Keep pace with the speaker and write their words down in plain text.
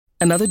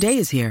Another day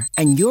is here,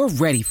 and you're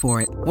ready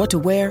for it. What to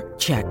wear?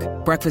 Check.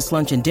 Breakfast,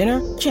 lunch, and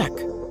dinner? Check.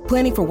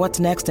 Planning for what's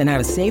next and how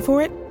to save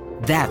for it?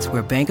 That's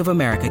where Bank of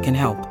America can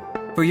help.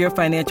 For your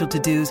financial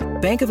to-dos,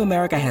 Bank of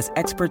America has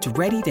experts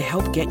ready to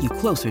help get you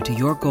closer to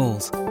your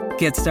goals.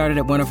 Get started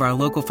at one of our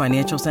local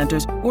financial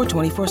centers or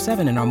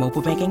 24/7 in our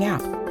mobile banking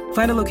app.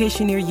 Find a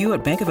location near you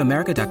at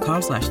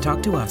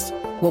bankofamerica.com/talktous.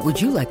 What would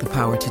you like the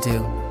power to do?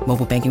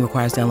 Mobile banking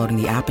requires downloading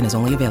the app and is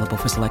only available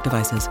for select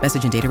devices.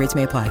 Message and data rates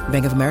may apply.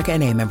 Bank of America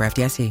N.A., member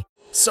FDIC.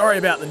 Sorry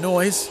about the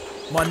noise.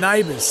 My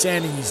neighbour's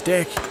sanding his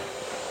deck.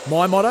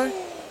 My motto?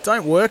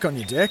 Don't work on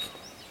your deck.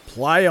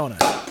 Play on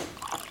it.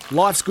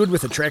 Life's good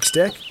with a Trex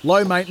deck.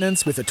 Low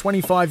maintenance with a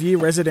 25-year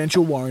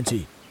residential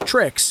warranty.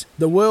 Trex,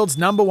 the world's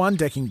 #1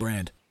 decking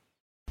brand.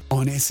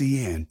 On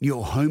SEN,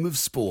 your home of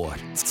sport.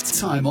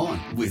 Time on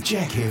with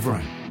Jack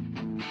Heverin.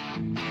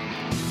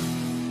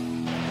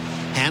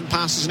 Hand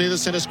passes near the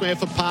centre square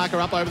for Parker,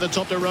 up over the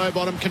top to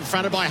Rowbottom,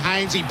 confronted by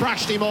Haynes. He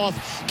brushed him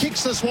off,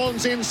 kicks the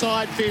Swans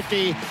inside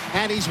 50,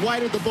 and he's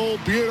weighted the ball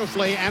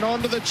beautifully and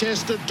onto the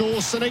chest of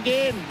Dawson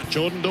again.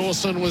 Jordan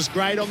Dawson was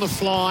great on the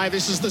fly.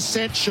 This is the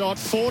set shot,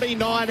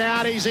 49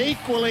 out, he's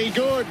equally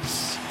good.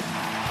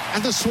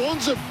 And the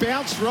Swans have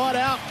bounced right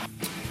out.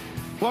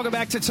 Welcome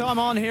back to Time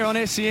On here on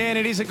SEN.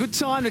 It is a good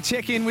time to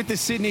check in with the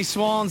Sydney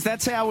Swans.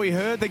 That's how we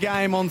heard the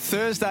game on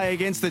Thursday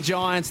against the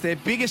Giants, their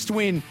biggest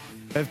win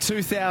of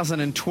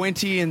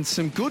 2020, and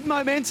some good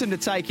momentum to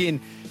take in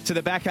to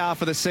the back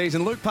half of the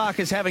season. Luke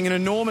Parker's having an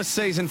enormous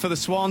season for the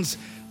Swans,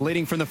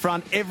 leading from the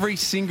front every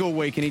single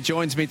week, and he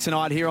joins me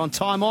tonight here on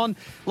Time On,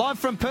 live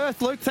from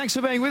Perth. Luke, thanks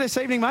for being with us.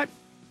 Evening, mate.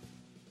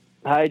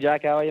 Hey,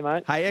 Jack. How are you,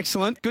 mate? Hey,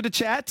 excellent. Good to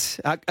chat.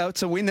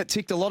 It's a win that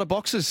ticked a lot of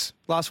boxes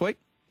last week.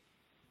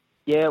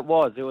 Yeah, it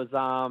was. It was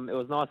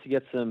nice to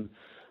get some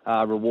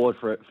reward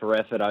for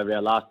effort over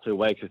our last 2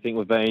 weeks. I think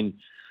we've been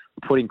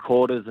putting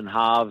quarters and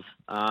halves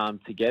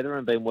together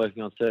and been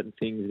working on certain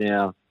things in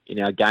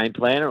our game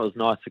plan. It was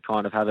nice to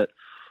kind of have it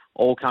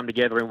all come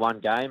together in one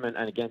game and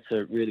against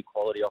a really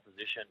quality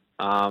opposition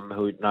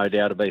who no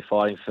doubt will be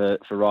fighting for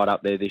right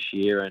up there this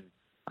year. And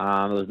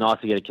it was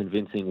nice to get a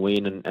convincing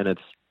win, and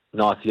it's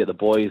nice to get the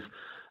boys,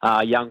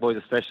 young boys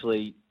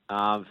especially,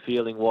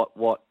 feeling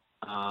what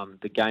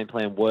the game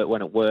plan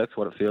when it works,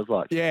 what it feels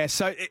like. Yeah,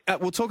 so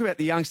we'll talk about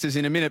the youngsters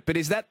in a minute, but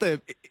is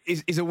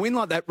a win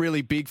like that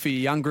really big for your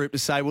young group to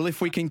say, well,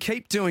 if we can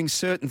keep doing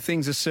certain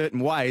things a certain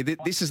way,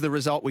 this is the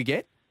result we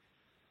get?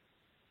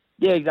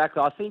 Yeah,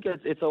 exactly. I think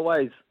it's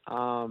always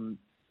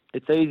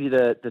it's easy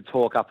to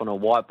talk up on a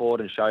whiteboard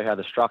and show how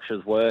the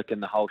structures work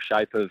and the whole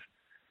shape of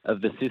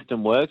the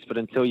system works, but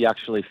until you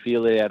actually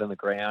feel it out on the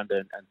ground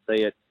and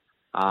see it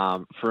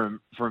from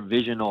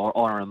vision or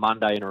on a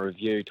Monday in a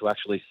review, to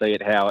actually see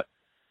it how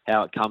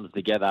it comes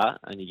together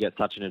and you get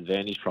such an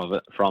advantage from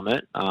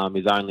it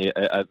is only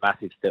a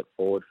massive step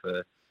forward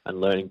and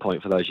learning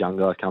point for those young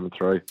guys coming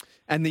through.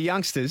 And the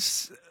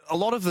youngsters, a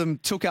lot of them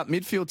took up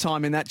midfield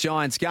time in that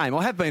Giants game.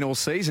 I have been all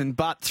season,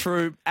 but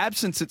through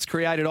absence, it's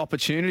created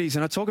opportunities.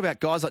 And I talk about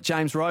guys like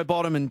James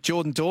Rowbottom and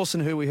Jordan Dawson,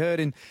 who we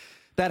heard in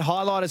that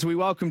highlight as we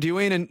welcomed you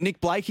in, and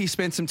Nick Blakey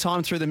spent some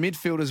time through the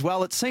midfield as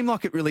well. It seemed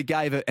like it really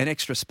gave an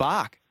extra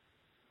spark.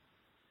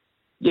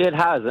 Yeah, it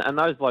has, and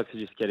those blokes are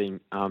just getting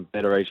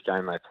better each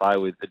game they play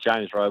with. The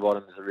James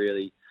Rowbottom is a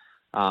really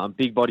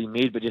big body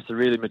mid, but just a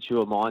really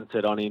mature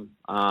mindset on him.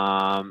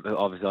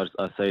 Obviously,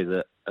 I see he's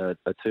a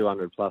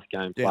 200-plus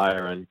game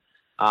player, and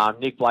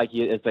Nick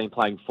Blakey has been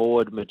playing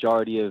forward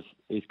majority of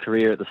his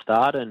career at the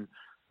start, and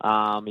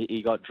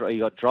he got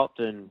dropped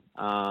and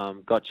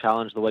got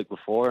challenged the week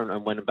before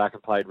and went back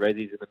and played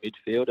Rezzies in the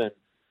midfield,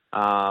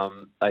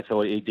 and they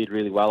thought he did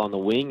really well on the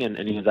wing,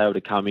 and he was able to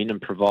come in and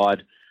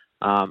provide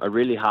a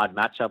really hard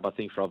matchup, I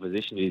think, for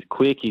opposition. He's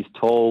quick, he's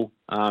tall,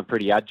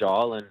 pretty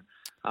agile,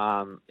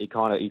 and he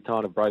kind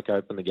of broke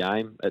open the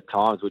game at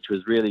times, which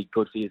was really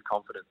good for his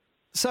confidence.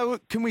 So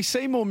can we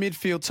see more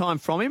midfield time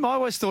from him? I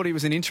always thought he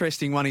was an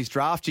interesting one his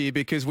draft year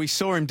because we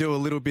saw him do a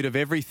little bit of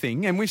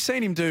everything, and we've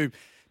seen him do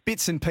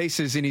bits and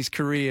pieces in his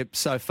career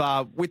so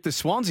far with the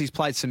Swans. He's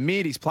played some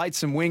mid, he's played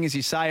some wing, as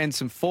you say, and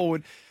some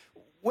forward.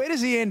 Where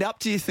does he end up,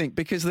 do you think?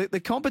 Because the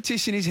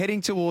competition is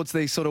heading towards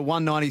these sort of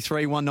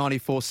 193,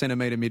 194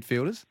 centimetre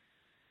midfielders.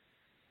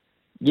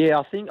 Yeah,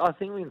 I think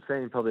we can see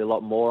him probably a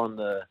lot more on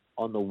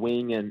the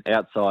wing and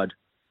outside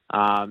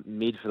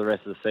mid for the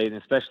rest of the season,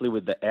 especially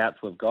with the outs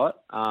we've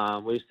got.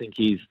 We just think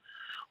he's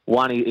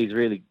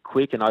really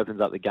quick and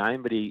opens up the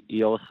game, but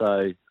he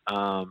also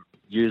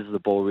uses the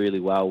ball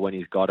really well when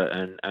he's got it,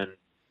 and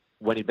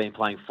when he's been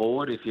playing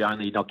forward, if you're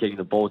only not getting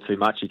the ball too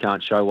much, you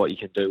can't show what you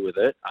can do with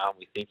it.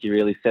 We think he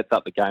really sets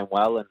up the game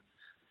well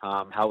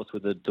and helps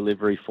with the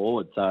delivery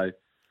forward. So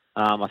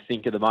I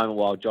think at the moment,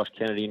 while Josh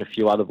Kennedy and a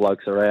few other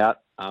blokes are out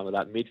with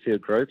that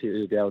midfield group,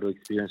 he'll be able to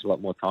experience a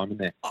lot more time in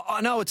there.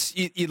 I know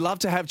you'd love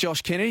to have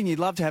Josh Kennedy and you'd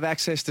love to have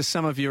access to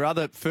some of your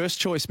other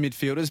first-choice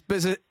midfielders,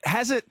 but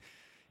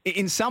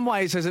in some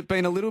ways, has it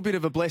been a little bit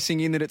of a blessing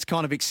in that it's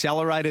kind of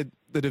accelerated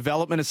the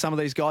development of some of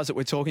these guys that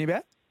we're talking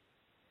about?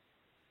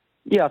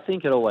 Yeah, I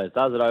think it always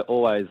does.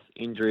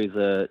 Injuries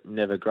are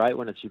never great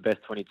when it's your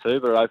best 22,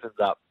 but it opens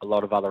up a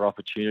lot of other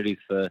opportunities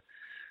for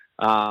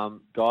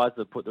guys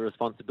that put the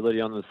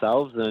responsibility on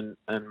themselves and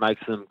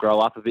makes them grow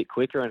up a bit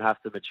quicker and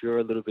have to mature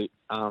a little bit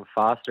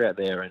faster out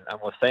there. And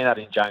we've seen that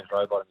in James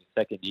Rowbottom in his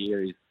second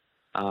year. He's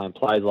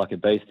plays like a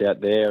beast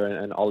out there,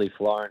 and Ollie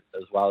Florent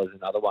as well is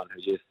another one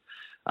who just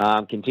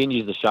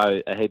continues to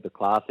show a heap of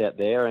class out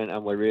there,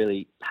 and we're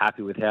really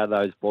happy with how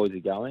those boys are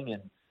going.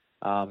 And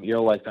you're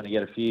always going to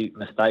get a few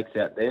mistakes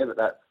out there,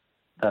 but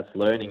that's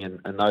learning,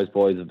 and those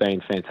boys have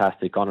been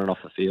fantastic on and off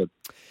the field.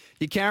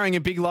 You're carrying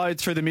a big load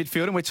through the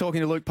midfield, and we're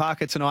talking to Luke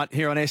Parker tonight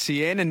here on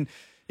SEN, and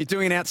you're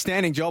doing an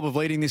outstanding job of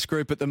leading this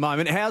group at the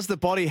moment. How's the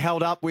body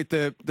held up with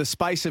the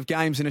space of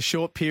games in a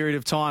short period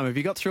of time? Have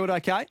you got through it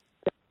okay?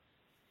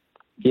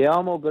 Yeah,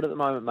 I'm all good at the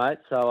moment, mate.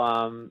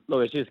 So,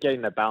 look, it's just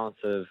getting the balance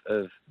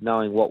of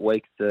knowing what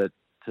weeks to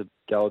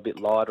go a bit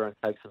lighter and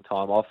take some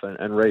time off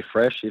and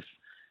refresh if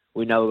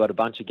we know we've got a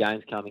bunch of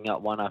games coming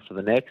up one after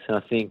the next. And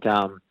I think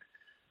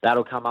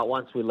that'll come up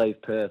once we leave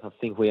Perth. I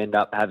think we end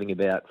up having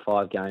about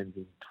 5 games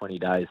in 20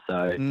 days.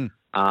 So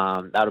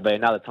that'll be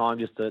another time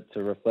just to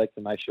reflect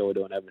and make sure we're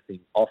doing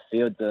everything off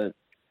field to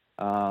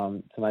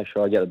make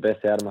sure I get the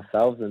best out of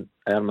myself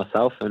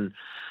and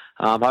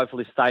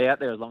hopefully stay out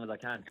there as long as I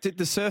can. Did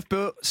the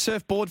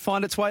surfboard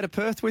find its way to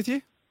Perth with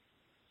you?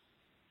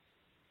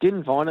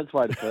 Didn't find its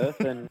way to Perth,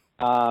 and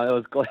I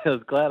was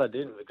glad I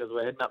didn't, because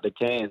we're heading up to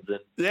Cairns.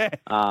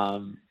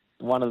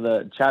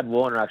 And Chad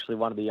Warner, actually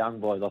one of the young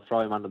boys, I'll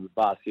throw him under the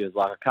bus. He was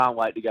like, I can't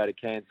wait to go to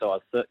Cairns so I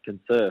can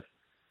surf.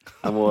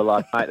 And we were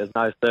like, mate, there's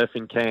no surf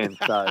in Cairns.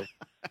 So,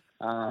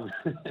 I'm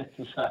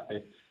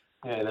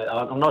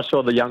not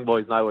sure the young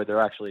boys know where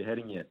they're actually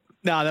heading yet.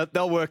 No,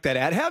 they'll work that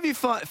out. How have you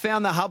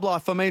found the hub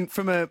life? I mean,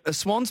 from a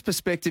Swans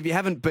perspective, you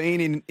haven't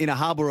been in a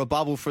hub or a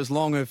bubble for as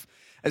long as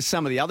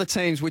some of the other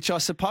teams, which I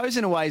suppose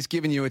in a way has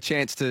given you a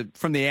chance to,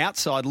 from the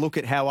outside, look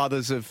at how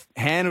others have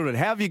handled it.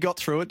 How have you got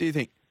through it, do you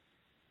think?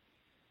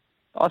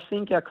 I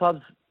think our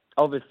clubs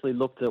obviously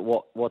looked at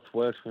what's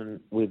worked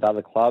with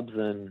other clubs,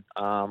 and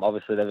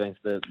obviously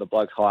the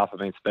blokes high up have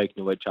been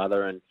speaking to each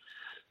other. And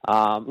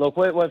look,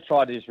 we've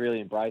tried to just really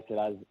embrace it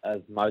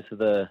as most of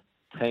the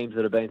teams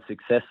that have been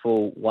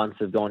successful once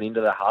they've gone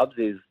into the hubs,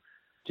 is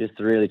just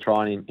to really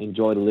try and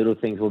enjoy the little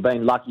things. We've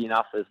been lucky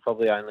enough, there's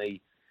probably only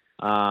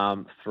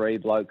 3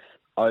 blokes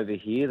over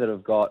here that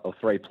have got, or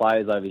 3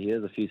 players over here.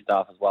 There's a few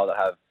staff as well that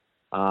have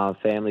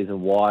families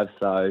and wives.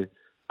 So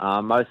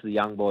most of the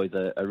young boys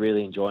are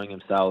really enjoying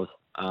themselves.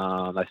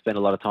 They spend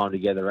a lot of time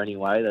together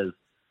anyway. There's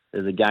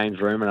a games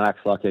room and it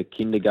acts like a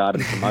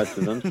kindergarten for most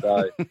of them.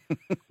 So,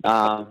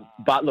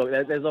 but look,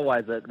 there's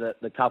always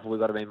the couple we've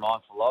got to be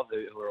mindful of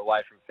who are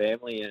away from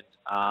family. And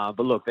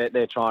but look, they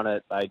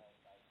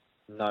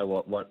know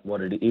what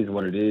it is,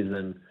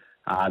 and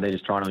they're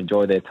just trying to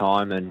enjoy their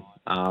time. And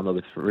look,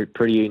 it's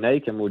pretty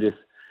unique, and we'll just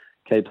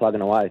keep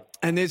plugging away.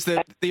 And there's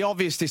the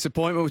obvious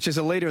disappointment, which is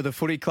a leader of the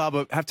footy club.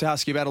 I have to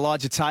ask you about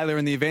Elijah Taylor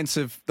and the events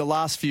of the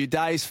last few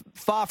days.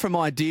 Far from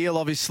ideal,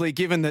 obviously,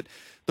 given that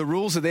the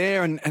rules are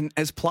there, and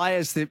as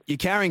players, that you're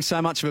carrying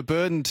so much of a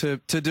burden to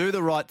do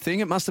the right thing.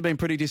 It must have been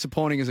pretty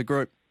disappointing as a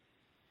group.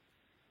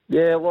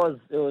 Yeah, it was.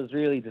 It was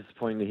really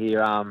disappointing to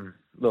hear.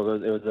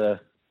 Look, it was a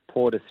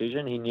poor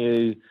decision. He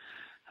knew,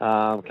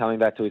 coming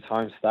back to his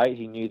home state,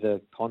 he knew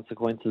the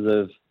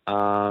consequences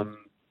of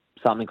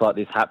something like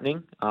this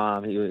happening.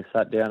 He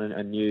sat down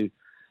and knew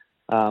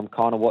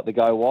kind of what the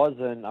go was,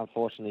 and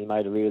unfortunately he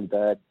made a really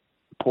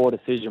poor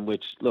decision,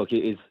 which, look,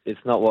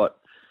 it's not what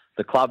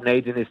the club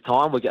needs in this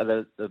time. We get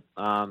the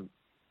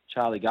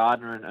Charlie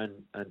Gardner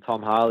and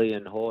Tom Harley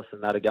and Horse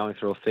and that are going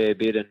through a fair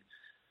bit, and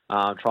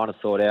trying to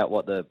sort out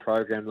what the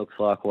program looks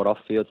like, what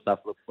off-field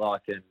stuff looks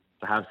like, and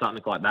to have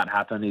something like that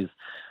happen is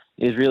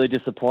really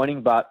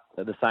disappointing. But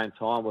at the same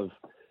time, we've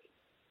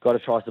got to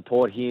try to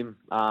support him.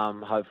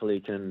 Hopefully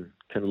he can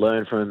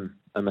learn from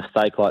a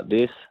mistake like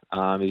this.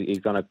 He's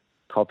going to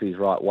copy his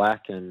right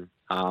whack, and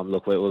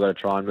look, we've got to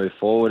try and move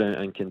forward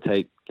and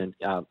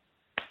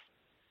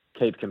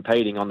keep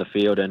competing on the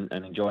field and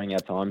enjoying our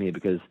time here,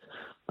 because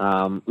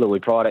look, we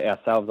pride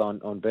ourselves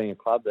on being a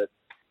club that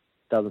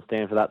doesn't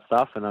stand for that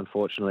stuff, and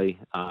unfortunately,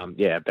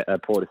 a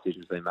poor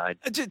decision's been made.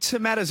 To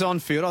matters on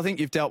field, I think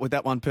you've dealt with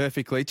that one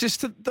perfectly.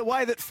 Just the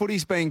way that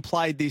footy's being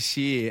played this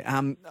year,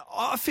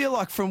 I feel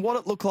like from what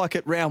it looked like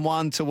at round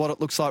 1 to what it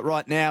looks like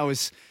right now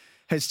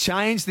has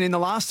changed. And in the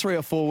last 3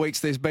 or 4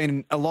 weeks, there's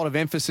been a lot of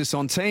emphasis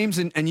on teams,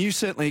 and you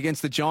certainly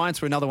against the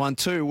Giants were another one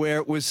too, where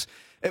it was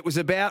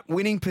about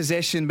winning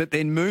possession, but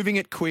then moving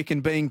it quick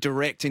and being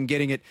direct and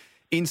getting it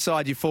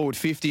inside your forward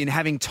 50 and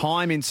having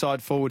time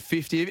inside forward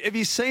 50. Have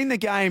you seen the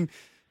game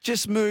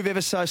just move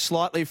ever so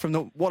slightly from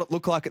what it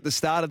looked like at the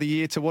start of the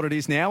year to what it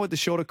is now with the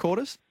shorter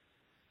quarters?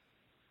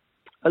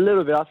 A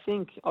little bit. I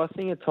think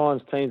at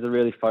times teams are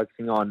really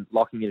focusing on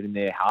locking it in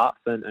their half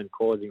and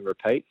causing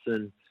repeats.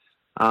 And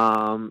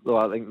I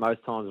think most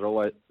teams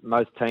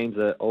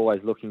are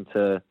always looking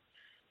to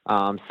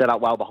set up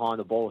well behind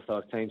the ball. So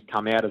if teams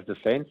come out of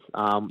defence,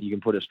 you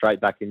can put it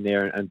straight back in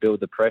there and build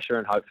the pressure,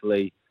 and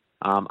hopefully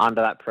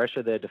under that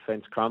pressure, their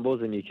defence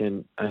crumbles and you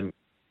can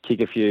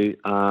kick a few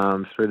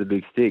through the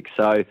big stick.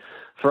 So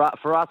for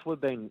us, we've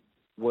been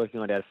working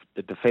on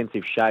the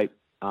defensive shape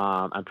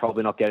and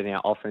probably not getting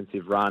our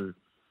offensive run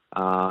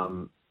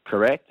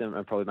correct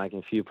and probably making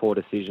a few poor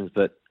decisions.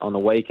 But on the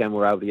weekend,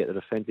 we're able to get the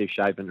defensive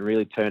shape and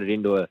really turn it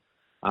into a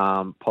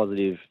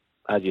positive,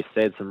 as you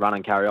said, some run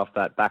and carry off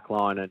that back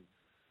line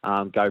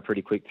and go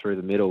pretty quick through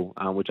the middle,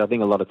 which I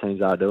think a lot of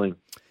teams are doing.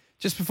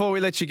 Just before we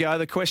let you go,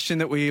 the question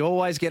that we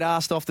always get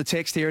asked off the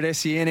text here at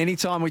SEN,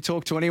 anytime we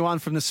talk to anyone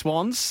from the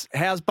Swans,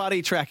 how's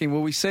Buddy tracking?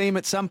 Will we see him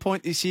at some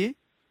point this year?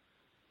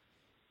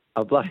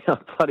 I bloody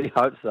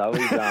hope so.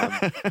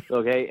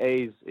 Look,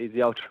 he's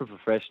the ultra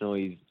professional.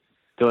 He's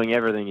doing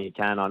everything he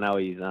can. I know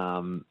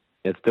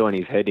it's doing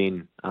his head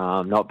in,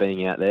 not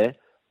being out there.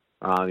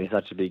 He's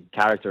such a big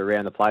character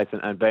around the place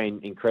and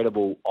been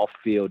incredible off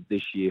field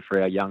this year for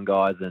our young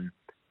guys and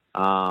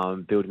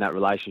building that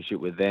relationship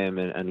with them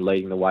and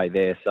leading the way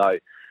there. So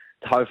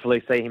to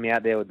hopefully see him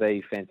out there would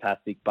be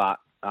fantastic. But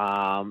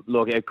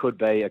look, it could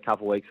be a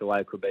couple of weeks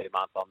away. It could be a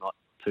month. I'm not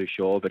too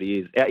sure, but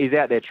he's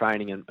out there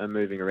training and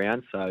moving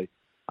around. So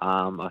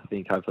I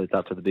think hopefully it's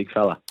up to the big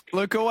fella.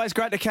 Luke, always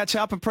great to catch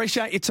up.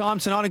 Appreciate your time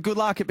tonight and good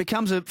luck. It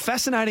becomes a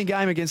fascinating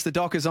game against the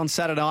Dockers on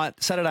Saturday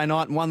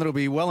night, and one that'll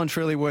be well and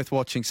truly worth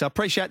watching. So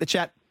appreciate the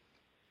chat.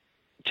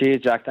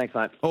 Cheers, Jack. Thanks,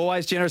 mate.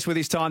 Always generous with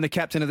his time, the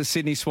captain of the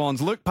Sydney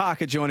Swans, Luke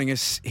Parker, joining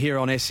us here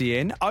on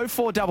SEN.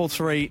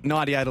 0433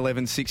 98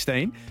 11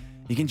 16.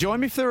 You can join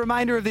me for the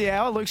remainder of the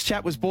hour. Luke's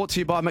chat was brought to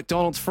you by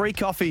McDonald's. Free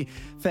coffee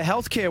for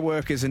healthcare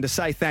workers. And to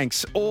say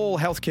thanks, all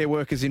healthcare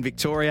workers in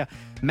Victoria,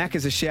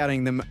 Macca's are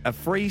shouting them a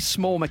free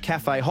small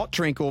McCafe hot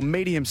drink or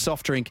medium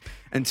soft drink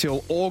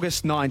until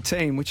August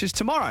 19, which is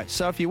tomorrow.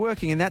 So if you're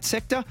working in that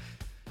sector,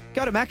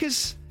 go to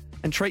Macca's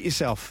and treat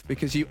yourself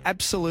because you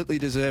absolutely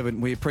deserve it.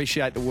 And we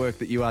appreciate the work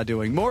that you are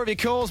doing. More of your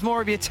calls, more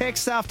of your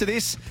texts after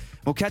this.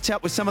 We'll catch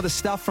up with some of the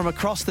stuff from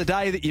across the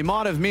day that you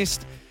might have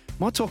missed.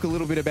 Might talk a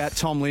little bit about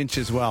Tom Lynch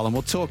as well. And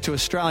we'll talk to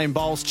Australian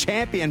Bowls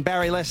champion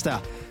Barry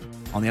Lester.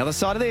 On the other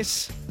side of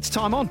this, it's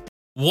Time On.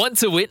 Want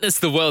to witness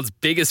the world's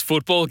biggest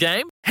football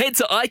game? Head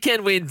to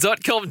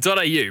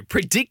iCanWin.com.au,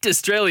 predict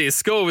Australia's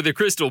score with a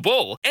crystal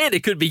ball, and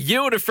it could be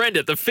you and a friend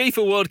at the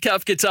FIFA World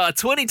Cup Qatar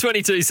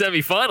 2022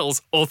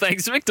 semi-finals, all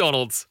thanks to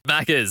McDonald's.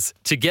 Maccas,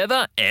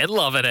 together and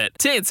loving it.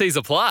 TNCs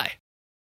apply.